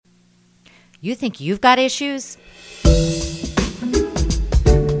You think you've got issues?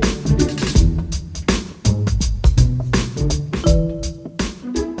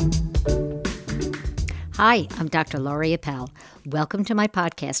 Hi, I'm Dr. Lori Appel. Welcome to my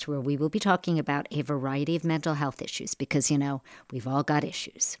podcast where we will be talking about a variety of mental health issues because, we've all got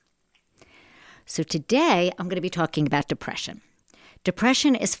issues. So today I'm going to be talking about depression.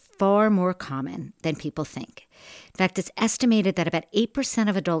 Depression is far more common than people think. In fact, it's estimated that about 8%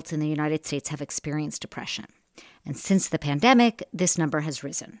 of adults in the United States have experienced depression. And since the pandemic, this number has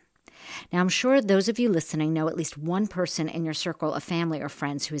risen. Now, I'm sure those of you listening know at least one person in your circle of family or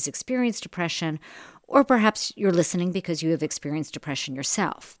friends who has experienced depression, or perhaps you're listening because you have experienced depression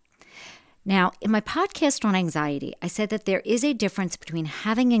yourself. Now, in my podcast on anxiety, I said that there is a difference between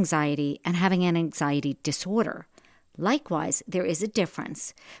having anxiety and having an anxiety disorder. Likewise, there is a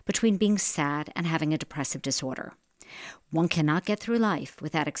difference between being sad and having a depressive disorder. One cannot get through life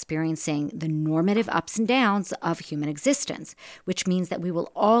without experiencing the normative ups and downs of human existence, which means that we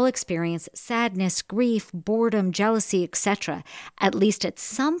will all experience sadness, grief, boredom, jealousy, etc., at least at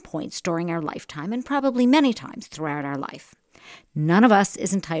some points during our lifetime and probably many times throughout our life. None of us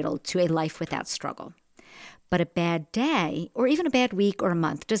is entitled to a life without struggle. But a bad day, or even a bad week or a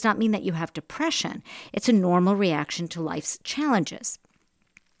month, does not mean that you have depression. It's a normal reaction to life's challenges.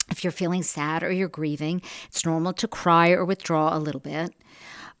 If you're feeling sad or you're grieving, it's normal to cry or withdraw a little bit.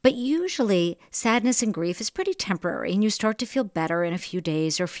 But usually, sadness and grief is pretty temporary, and you start to feel better in a few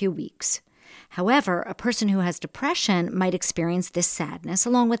days or a few weeks. However, a person who has depression might experience this sadness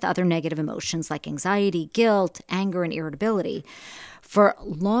along with other negative emotions like anxiety, guilt, anger, and irritability for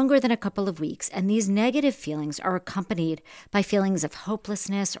longer than a couple of weeks, and these negative feelings are accompanied by feelings of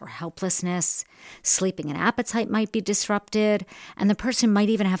hopelessness or helplessness. Sleeping and appetite might be disrupted, and the person might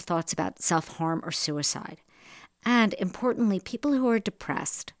even have thoughts about self-harm or suicide. And importantly, people who are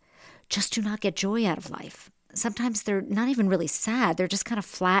depressed just do not get joy out of life. Sometimes they're not even really sad, they're just kind of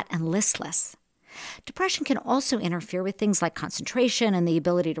flat and listless. Depression can also interfere with things like concentration and the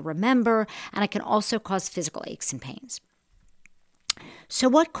ability to remember, and it can also cause physical aches and pains. So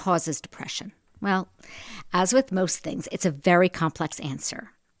what causes depression? Well, as with most things, it's a very complex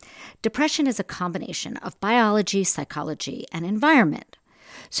answer. Depression is a combination of biology, psychology, and environment.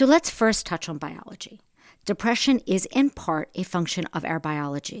 So let's first touch on biology. Depression is in part a function of our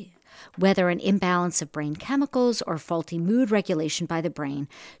biology. Whether an imbalance of brain chemicals or faulty mood regulation by the brain,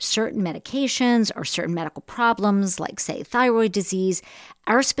 certain medications or certain medical problems like, say, thyroid disease,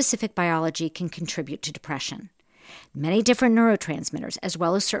 our specific biology can contribute to depression. Many different neurotransmitters, as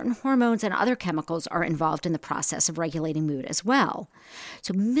well as certain hormones and other chemicals, are involved in the process of regulating mood as well.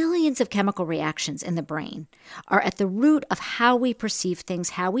 So millions of chemical reactions in the brain are at the root of how we perceive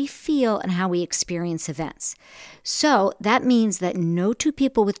things, how we feel, and how we experience events. So that means that no two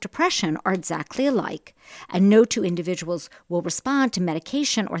people with depression are exactly alike, and no two individuals will respond to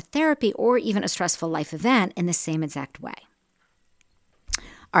medication or therapy or even a stressful life event in the same exact way.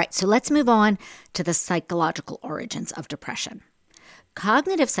 All right, so let's move on to the psychological origins of depression.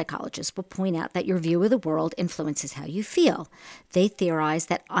 Cognitive psychologists will point out that your view of the world influences how you feel. They theorize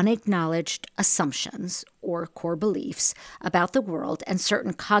that unacknowledged assumptions or core beliefs about the world and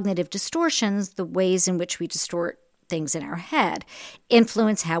certain cognitive distortions, the ways in which we distort things in our head,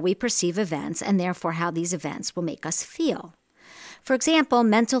 influence how we perceive events and therefore how these events will make us feel. For example,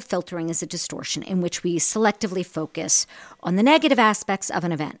 mental filtering is a distortion in which we selectively focus on the negative aspects of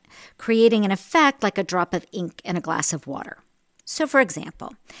an event, creating an effect like a drop of ink in a glass of water. So, for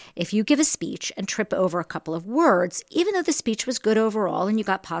example, if you give a speech and trip over a couple of words, even though the speech was good overall and you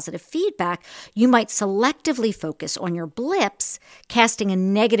got positive feedback, you might selectively focus on your blips, casting a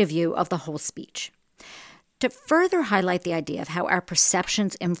negative view of the whole speech. To further highlight the idea of how our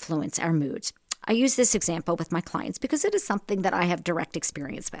perceptions influence our moods, I use this example with my clients because it is something that I have direct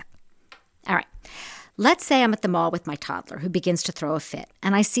experience with. All right, let's say I'm at the mall with my toddler who begins to throw a fit,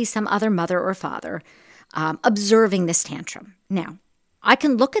 and I see some other mother or father observing this tantrum. Now, I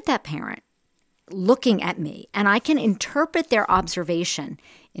can look at that parent looking at me, and I can interpret their observation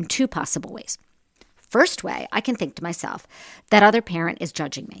in two possible ways. First way, I can think to myself, that other parent is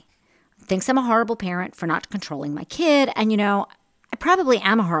judging me, thinks I'm a horrible parent for not controlling my kid, and I probably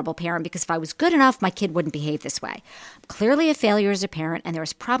am a horrible parent because if I was good enough, my kid wouldn't behave this way. I'm clearly a failure as a parent, and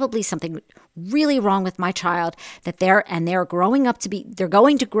there's probably something really wrong with my child that they're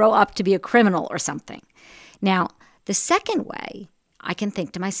going to grow up to be a criminal or something. Now, the second way, I can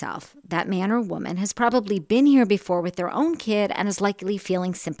think to myself, that man or woman has probably been here before with their own kid and is likely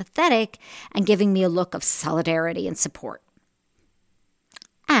feeling sympathetic and giving me a look of solidarity and support.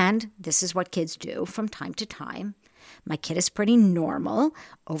 And this is what kids do from time to time. My kid is pretty normal,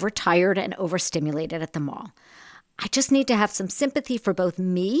 overtired and overstimulated at the mall. I just need to have some sympathy for both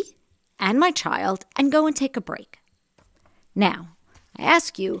me and my child and go and take a break. Now, I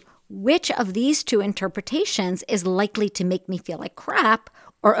ask you, which of these two interpretations is likely to make me feel like crap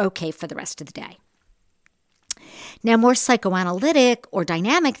or okay for the rest of the day? Now, more psychoanalytic or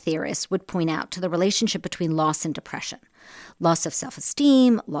dynamic theorists would point out to the relationship between loss and depression. Loss of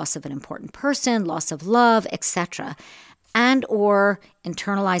self-esteem, loss of an important person, loss of love, etc., and or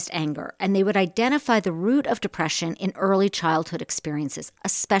internalized anger. And they would identify the root of depression in early childhood experiences,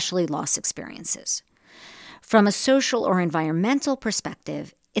 especially loss experiences. From a social or environmental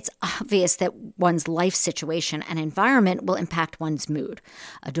perspective, it's obvious that one's life situation and environment will impact one's mood.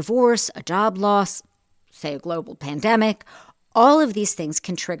 A divorce, a job loss, say a global pandemic, all of these things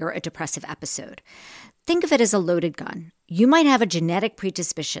can trigger a depressive episode. Think of it as a loaded gun. You might have a genetic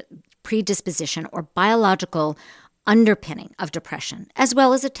predisposition or biological underpinning of depression, as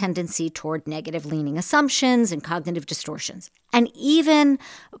well as a tendency toward negative-leaning assumptions and cognitive distortions, and even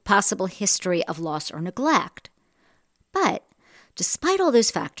a possible history of loss or neglect. But despite all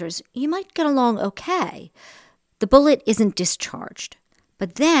those factors, you might get along okay. The bullet isn't discharged.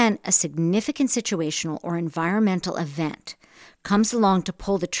 But then a significant situational or environmental event comes along to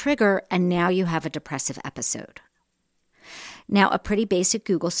pull the trigger, and now you have a depressive episode. Now, a pretty basic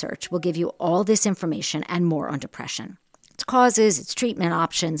Google search will give you all this information and more on depression. Its causes, its treatment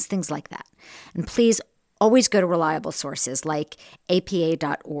options, things like that. And please always go to reliable sources like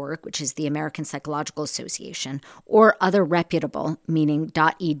APA.org, which is the American Psychological Association, or other reputable, meaning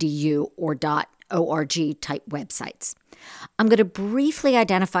 .edu or .org type websites. I'm going to briefly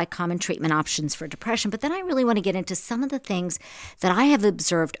identify common treatment options for depression, but then I really want to get into some of the things that I have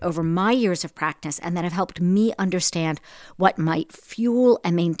observed over my years of practice and that have helped me understand what might fuel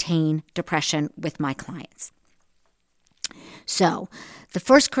and maintain depression with my clients. So, the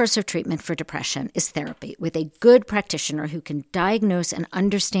first course of treatment for depression is therapy with a good practitioner who can diagnose and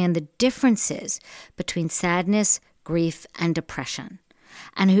understand the differences between sadness, grief, and depression,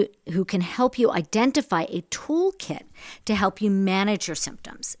 and who can help you identify a toolkit to help you manage your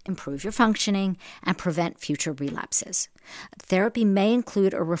symptoms, improve your functioning, and prevent future relapses. Therapy may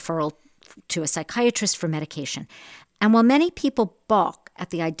include a referral to a psychiatrist for medication. And while many people balk at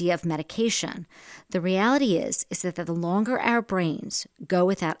the idea of medication, the reality is that the longer our brains go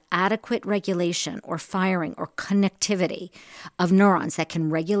without adequate regulation or firing or connectivity of neurons that can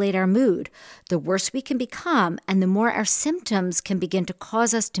regulate our mood, the worse we can become and the more our symptoms can begin to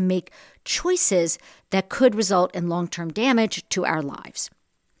cause us to make choices that could result in long-term damage to our lives.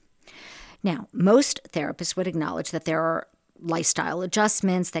 Now, most therapists would acknowledge that there are lifestyle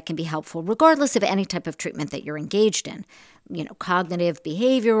adjustments that can be helpful regardless of any type of treatment that you're engaged in. Cognitive,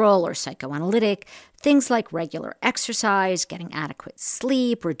 behavioral, or psychoanalytic, things like regular exercise, getting adequate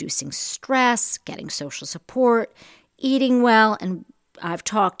sleep, reducing stress, getting social support, eating well, and I've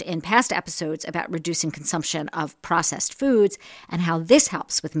talked in past episodes about reducing consumption of processed foods and how this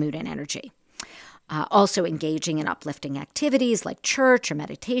helps with mood and energy. Also engaging in uplifting activities like church or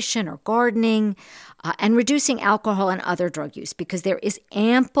meditation or gardening, and reducing alcohol and other drug use, because there is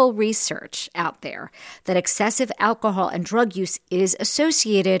ample research out there that excessive alcohol and drug use is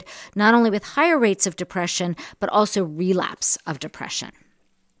associated not only with higher rates of depression, but also relapse of depression.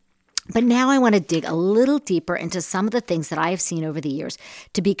 But now I want to dig a little deeper into some of the things that I have seen over the years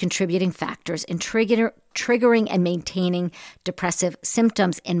to be contributing factors in triggering and maintaining depressive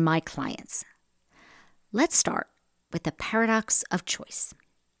symptoms in my clients. Let's start with the paradox of choice.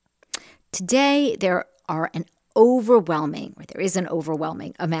 Today, there is an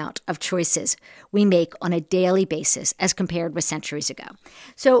overwhelming amount of choices we make on a daily basis as compared with centuries ago.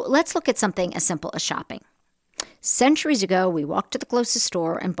 So let's look at something as simple as shopping. Centuries ago, we walked to the closest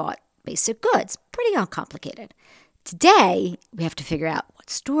store and bought basic goods. Pretty uncomplicated. Today, we have to figure out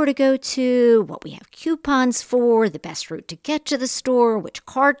what store to go to, what we have coupons for, the best route to get to the store, which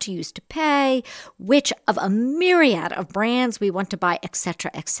card to use to pay, which of a myriad of brands we want to buy,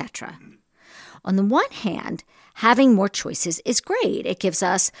 etc., etc. On the one hand, having more choices is great. It gives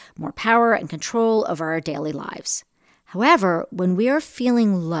us more power and control over our daily lives. However, when we are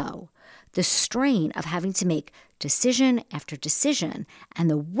feeling low, the strain of having to make decision after decision and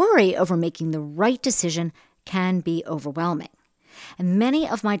the worry over making the right decision can be overwhelming. And many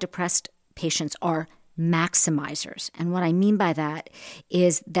of my depressed patients are maximizers. And what I mean by that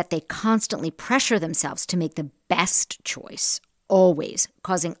is that they constantly pressure themselves to make the best choice, always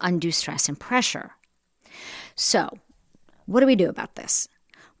causing undue stress and pressure. So, what do we do about this?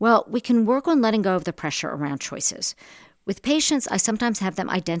 Well, we can work on letting go of the pressure around choices. With patients, I sometimes have them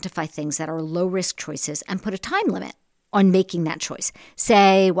identify things that are low-risk choices and put a time limit on making that choice.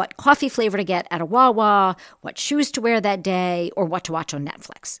 Say what coffee flavor to get at a Wawa, what shoes to wear that day, or what to watch on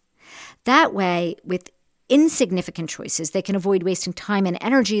Netflix. That way, with insignificant choices, they can avoid wasting time and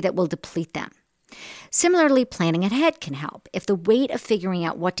energy that will deplete them. Similarly, planning ahead can help. If the weight of figuring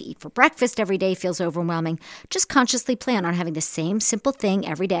out what to eat for breakfast every day feels overwhelming, just consciously plan on having the same simple thing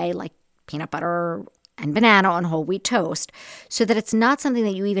every day, like peanut butter and banana on whole wheat toast, so that it's not something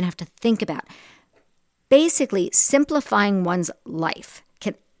that you even have to think about. Basically, simplifying one's life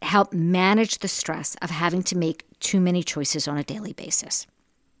can help manage the stress of having to make too many choices on a daily basis.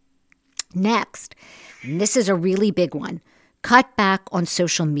 Next, and this is a really big one, cut back on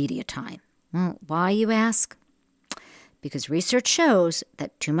social media time. Well, why, you ask? Because research shows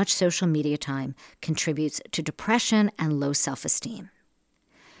that too much social media time contributes to depression and low self-esteem.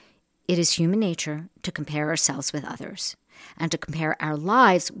 It is human nature to compare ourselves with others and to compare our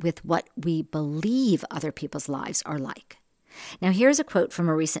lives with what we believe other people's lives are like. Now, here's a quote from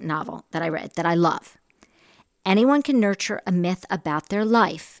a recent novel that I read that I love. Anyone can nurture a myth about their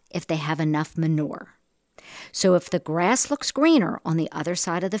life if they have enough manure. So if the grass looks greener on the other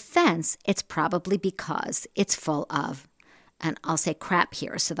side of the fence, it's probably because it's full of, and I'll say crap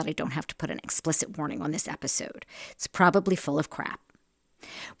here so that I don't have to put an explicit warning on this episode. It's probably full of crap.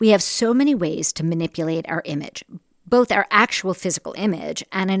 We have so many ways to manipulate our image, both our actual physical image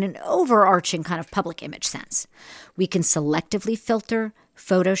and in an overarching kind of public image sense. We can selectively filter,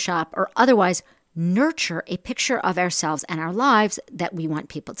 Photoshop, or otherwise nurture a picture of ourselves and our lives that we want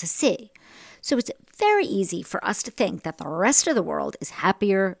people to see. So it's very easy for us to think that the rest of the world is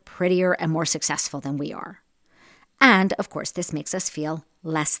happier, prettier, and more successful than we are. And, of course, this makes us feel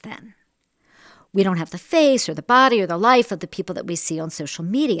less than. We don't have the face or the body or the life of the people that we see on social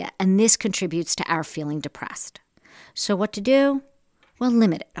media, and this contributes to our feeling depressed. So what to do? Well,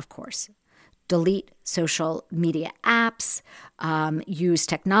 limit it, of course. Delete social media apps, use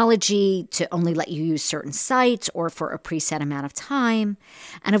technology to only let you use certain sites or for a preset amount of time,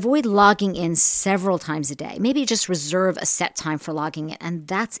 and avoid logging in several times a day. Maybe just reserve a set time for logging in, and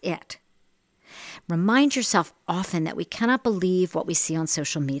that's it. Remind yourself often that we cannot believe what we see on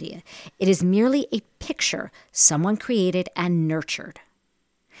social media. It is merely a picture someone created and nurtured.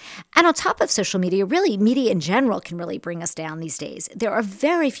 And on top of social media, really, media in general can really bring us down these days. There are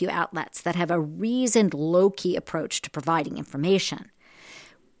very few outlets that have a reasoned, low-key approach to providing information.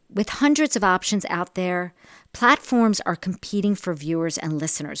 With hundreds of options out there, platforms are competing for viewers and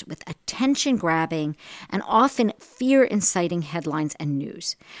listeners with attention-grabbing and often fear-inciting headlines and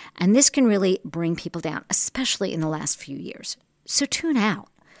news. And this can really bring people down, especially in the last few years. So tune out.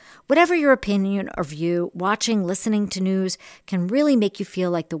 Whatever your opinion or view, watching, listening to news can really make you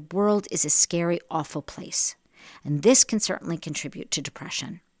feel like the world is a scary, awful place. And this can certainly contribute to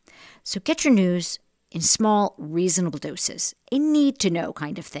depression. So get your news in small, reasonable doses, a need-to-know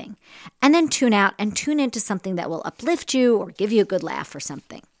kind of thing. And then tune out and tune into something that will uplift you or give you a good laugh or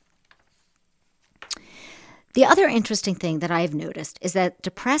something. The other interesting thing that I have noticed is that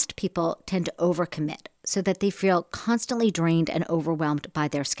depressed people tend to overcommit so that they feel constantly drained and overwhelmed by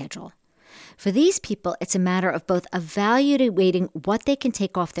their schedule. For these people, it's a matter of both evaluating what they can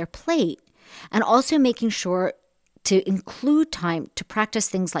take off their plate and also making sure to include time to practice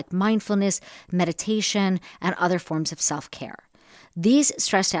things like mindfulness, meditation, and other forms of self-care. These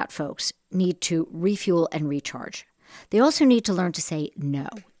stressed out folks need to refuel and recharge. They also need to learn to say no,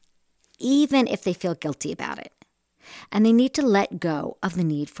 even if they feel guilty about it. And they need to let go of the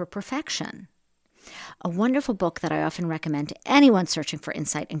need for perfection. A wonderful book that I often recommend to anyone searching for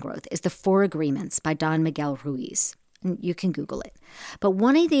insight and growth is The 4 Agreements by Don Miguel Ruiz. And you can Google it. But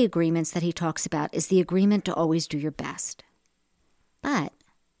one of the agreements that he talks about is the agreement to always do your best. But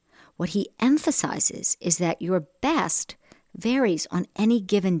what he emphasizes is that your best varies on any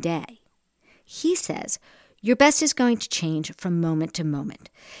given day. He says your best is going to change from moment to moment.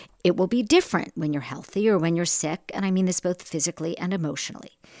 It will be different when you're healthy or when you're sick, and I mean this both physically and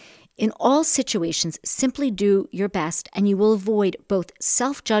emotionally. In all situations, simply do your best and you will avoid both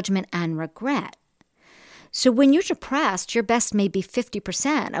self-judgment and regret. So when you're depressed, your best may be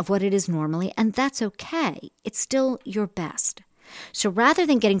 50% of what it is normally, and that's okay. It's still your best. So rather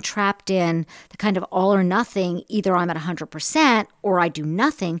than getting trapped in the kind of all or nothing, either I'm at 100% or I do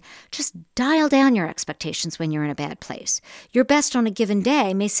nothing, just dial down your expectations when you're in a bad place. Your best on a given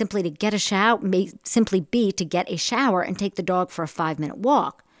day may simply be to get a shower and take the dog for a 5-minute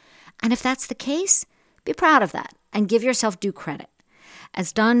walk. And if that's the case, be proud of that and give yourself due credit.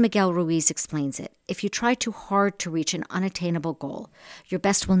 As Don Miguel Ruiz explains it, if you try too hard to reach an unattainable goal, your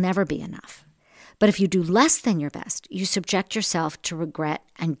best will never be enough. But if you do less than your best, you subject yourself to regret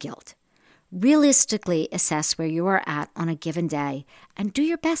and guilt. Realistically assess where you are at on a given day and do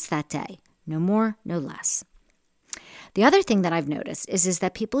your best that day. No more, no less. The other thing that I've noticed is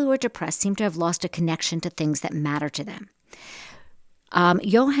that people who are depressed seem to have lost a connection to things that matter to them.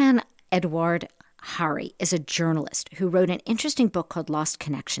 Johann Eduard Hari is a journalist who wrote an interesting book called Lost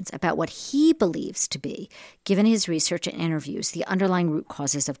Connections about what he believes to be, given his research and interviews, the underlying root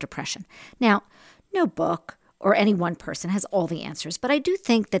causes of depression. Now, no book or any one person has all the answers, but I do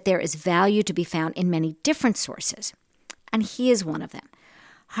think that there is value to be found in many different sources, and he is one of them.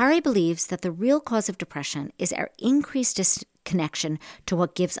 Hari believes that the real cause of depression is our increased disconnection to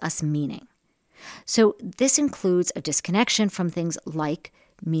what gives us meaning. So this includes a disconnection from things like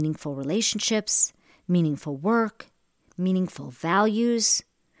meaningful relationships, meaningful work, meaningful values,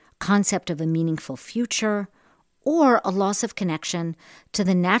 concept of a meaningful future, or a loss of connection to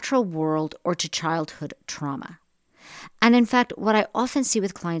the natural world or to childhood trauma. And in fact, what I often see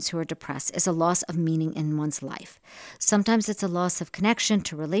with clients who are depressed is a loss of meaning in one's life. Sometimes it's a loss of connection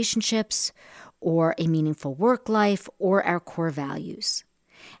to relationships or a meaningful work life or our core values.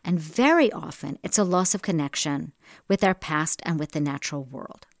 And very often, it's a loss of connection with our past and with the natural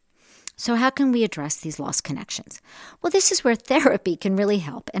world. So how can we address these lost connections? Well, this is where therapy can really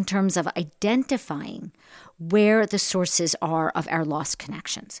help in terms of identifying where the sources are of our lost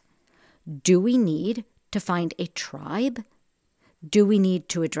connections. Do we need to find a tribe? Do we need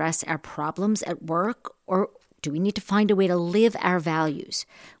to address our problems at work? Or do we need to find a way to live our values?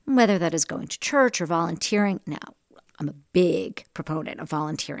 Whether that is going to church or volunteering. Now, I'm a big proponent of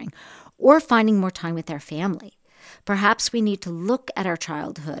volunteering. Or finding more time with our family. Perhaps we need to look at our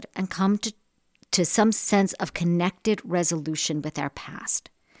childhood and come to some sense of connected resolution with our past.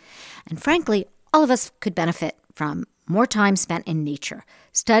 And frankly, all of us could benefit from more time spent in nature.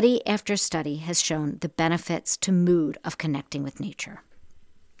 Study after study has shown the benefits to mood of connecting with nature.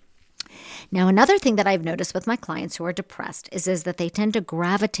 Now, another thing that I've noticed with my clients who are depressed is that they tend to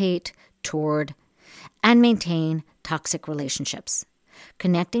gravitate toward and maintain toxic relationships,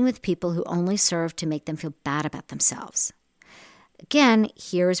 connecting with people who only serve to make them feel bad about themselves. Again,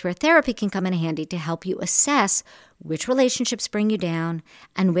 here's where therapy can come in handy to help you assess which relationships bring you down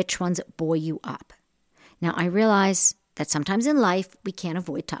and which ones buoy you up. Now, I realize that sometimes in life we can't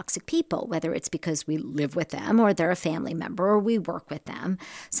avoid toxic people, whether it's because we live with them or they're a family member or we work with them.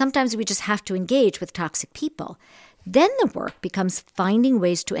 Sometimes we just have to engage with toxic people. Then the work becomes finding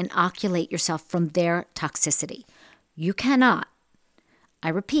ways to inoculate yourself from their toxicity. You cannot, I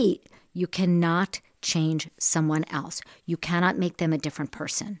repeat, you cannot change someone else. You cannot make them a different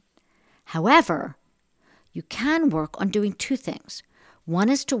person. However, you can work on doing two things. One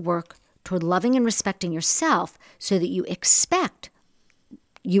is to work toward loving and respecting yourself so that you expect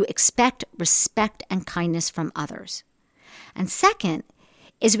respect and kindness from others. And second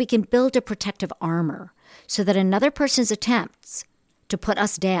is we can build a protective armor so that another person's attempts to put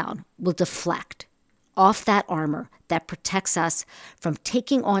us down will deflect off that armor that protects us from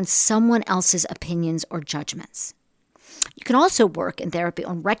taking on someone else's opinions or judgments. You can also work in therapy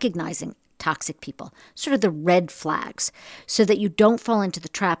on recognizing toxic people, sort of the red flags, so that you don't fall into the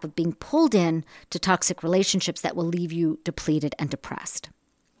trap of being pulled in to toxic relationships that will leave you depleted and depressed.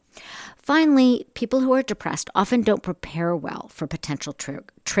 Finally, people who are depressed often don't prepare well for potential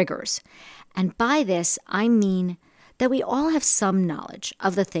triggers. And by this, I mean that we all have some knowledge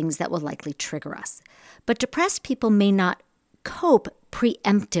of the things that will likely trigger us. But depressed people may not cope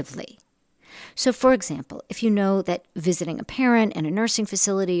preemptively. So, for example, if you know that visiting a parent in a nursing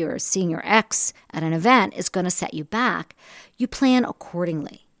facility or seeing your ex at an event is going to set you back, you plan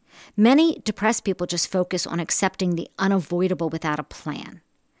accordingly. Many depressed people just focus on accepting the unavoidable without a plan.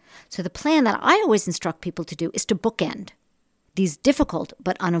 So the plan that I always instruct people to do is to bookend these difficult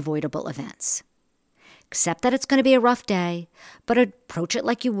but unavoidable events. Accept that it's going to be a rough day, but approach it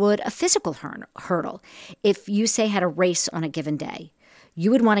like you would a physical hurdle. If you, say, had a race on a given day,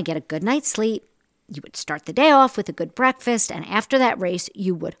 you would want to get a good night's sleep, you would start the day off with a good breakfast, and after that race,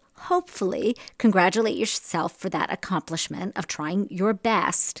 you would hopefully congratulate yourself for that accomplishment of trying your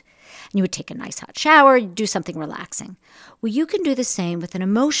best. And you would take a nice hot shower, do something relaxing. Well, you can do the same with an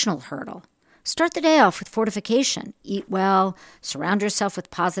emotional hurdle. Start the day off with fortification. Eat well, surround yourself with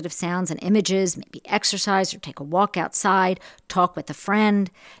positive sounds and images, maybe exercise or take a walk outside, talk with a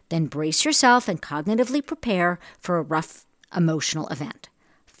friend. Then brace yourself and cognitively prepare for a rough emotional event.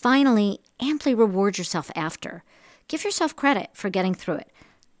 Finally, amply reward yourself after. Give yourself credit for getting through it.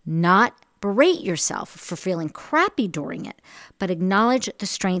 Not berate yourself for feeling crappy during it, but acknowledge the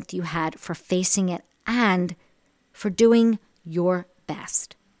strength you had for facing it and for doing your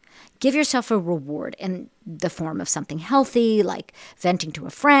best. Give yourself a reward in the form of something healthy, like venting to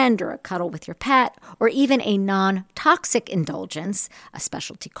a friend or a cuddle with your pet, or even a non-toxic indulgence, a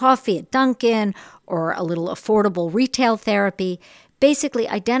specialty coffee at Dunkin', or a little affordable retail therapy. Basically,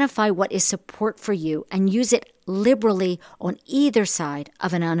 identify what is support for you and use it liberally on either side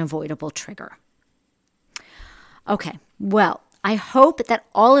of an unavoidable trigger. Okay, well, I hope that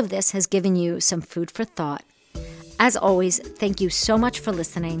all of this has given you some food for thought. As always, thank you so much for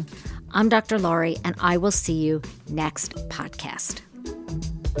listening. I'm Dr. Laurie, and I will see you next podcast.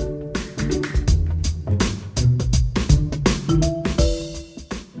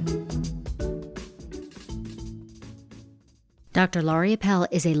 Dr. Laurie Appel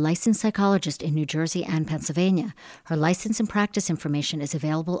is a licensed psychologist in New Jersey and Pennsylvania. Her license and practice information is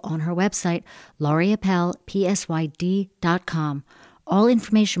available on her website, laurieappelpsyd.com. All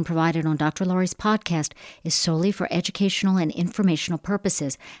information provided on Dr. Laurie's podcast is solely for educational and informational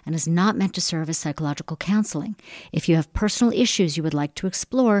purposes and is not meant to serve as psychological counseling. If you have personal issues you would like to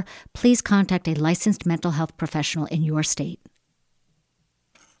explore, please contact a licensed mental health professional in your state.